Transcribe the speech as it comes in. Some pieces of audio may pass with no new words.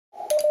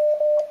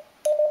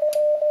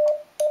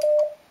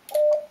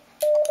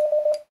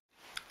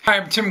Hi,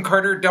 I'm Tim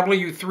Carter,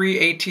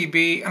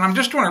 W3ATB, and I'm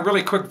just doing a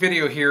really quick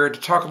video here to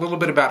talk a little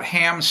bit about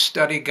ham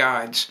study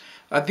guides.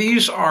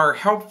 These are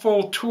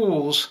helpful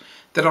tools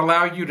that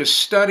allow you to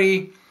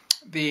study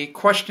the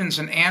questions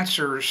and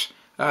answers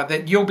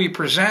that you'll be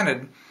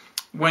presented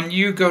when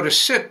you go to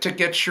sit to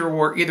get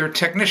your either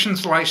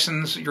technician's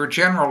license, your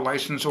general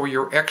license, or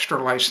your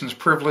extra license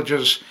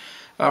privileges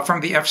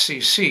from the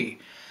FCC.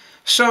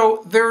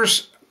 So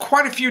there's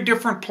quite a few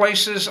different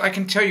places. I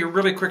can tell you a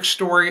really quick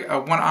story.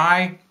 When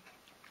I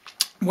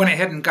went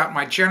ahead and got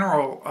my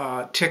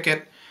general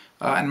ticket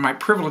and my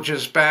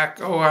privileges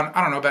back, I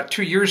don't know, about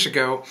 2 years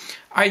ago,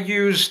 I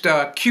used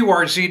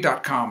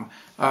QRZ.com.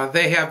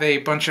 They have a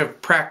bunch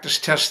of practice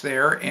tests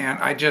there, and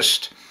I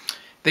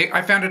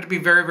found it to be a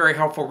very, very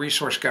helpful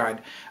resource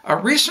guide.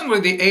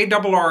 Recently, the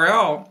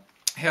ARRL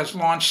has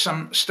launched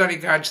some study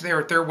guides there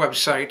at their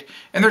website,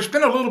 and there's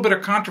been a little bit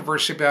of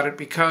controversy about it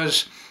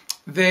because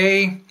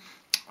they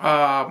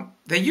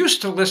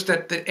used to list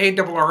at the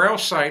ARRL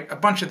site a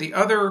bunch of the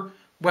other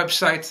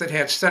websites that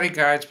had study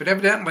guides, but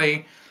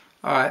evidently,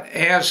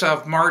 as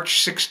of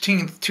March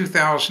 16th,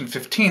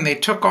 2015, they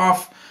took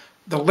off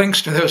the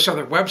links to those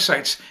other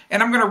websites,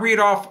 and I'm going to read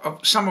off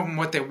of some of them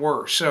what they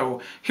were.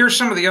 So here's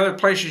some of the other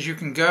places you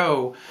can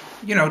go,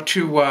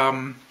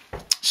 to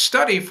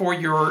study for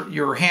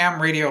your ham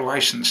radio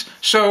license.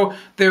 So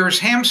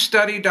there's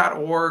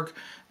hamstudy.org,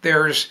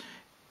 there's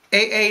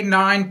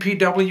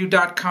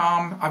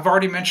AA9pw.com, I've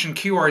already mentioned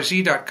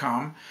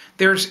QRZ.com,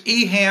 there's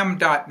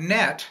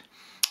eham.net,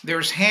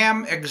 there's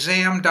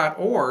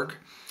hamexam.org,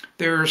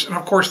 and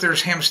of course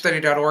there's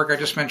hamstudy.org, I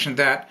just mentioned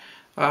that.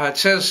 It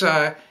says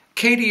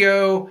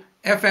KDO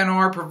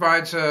FNR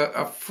provides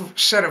a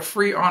set of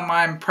free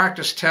online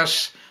practice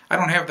tests. I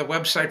don't have the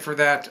website for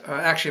that.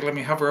 Actually, let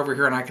me hover over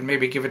here and I can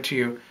maybe give it to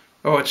you.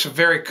 Oh, it's a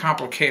very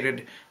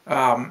complicated,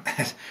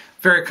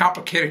 very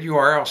complicated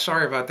URL.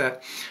 Sorry about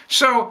that.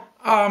 So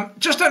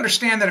just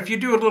understand that if you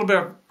do a little bit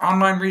of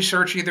online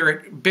research, either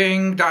at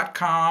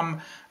Bing.com,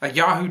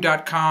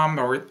 Yahoo.com,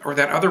 or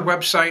that other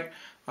website,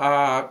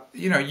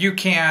 you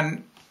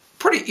can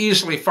pretty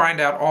easily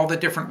find out all the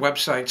different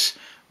websites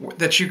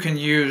that you can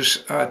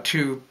use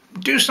to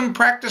do some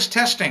practice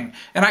testing.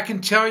 And I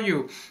can tell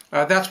you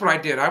that's what I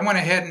did. I went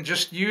ahead and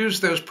just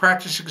used those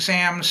practice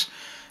exams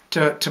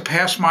to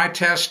pass my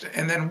test,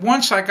 and then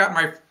once I got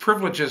my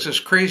privileges, as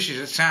crazy as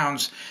it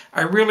sounds,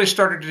 I really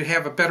started to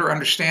have a better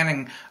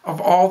understanding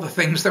of all the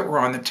things that were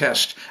on the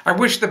test. I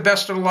wish the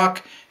best of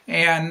luck,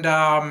 and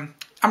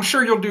I'm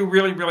sure you'll do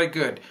really, really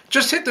good.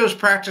 Just hit those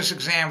practice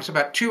exams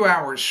about 2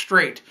 hours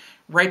straight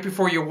right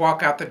before you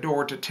walk out the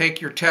door to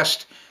take your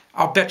test.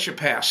 I'll bet you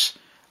pass.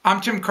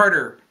 I'm Tim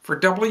Carter for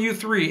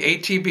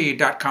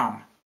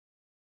W3ATB.com.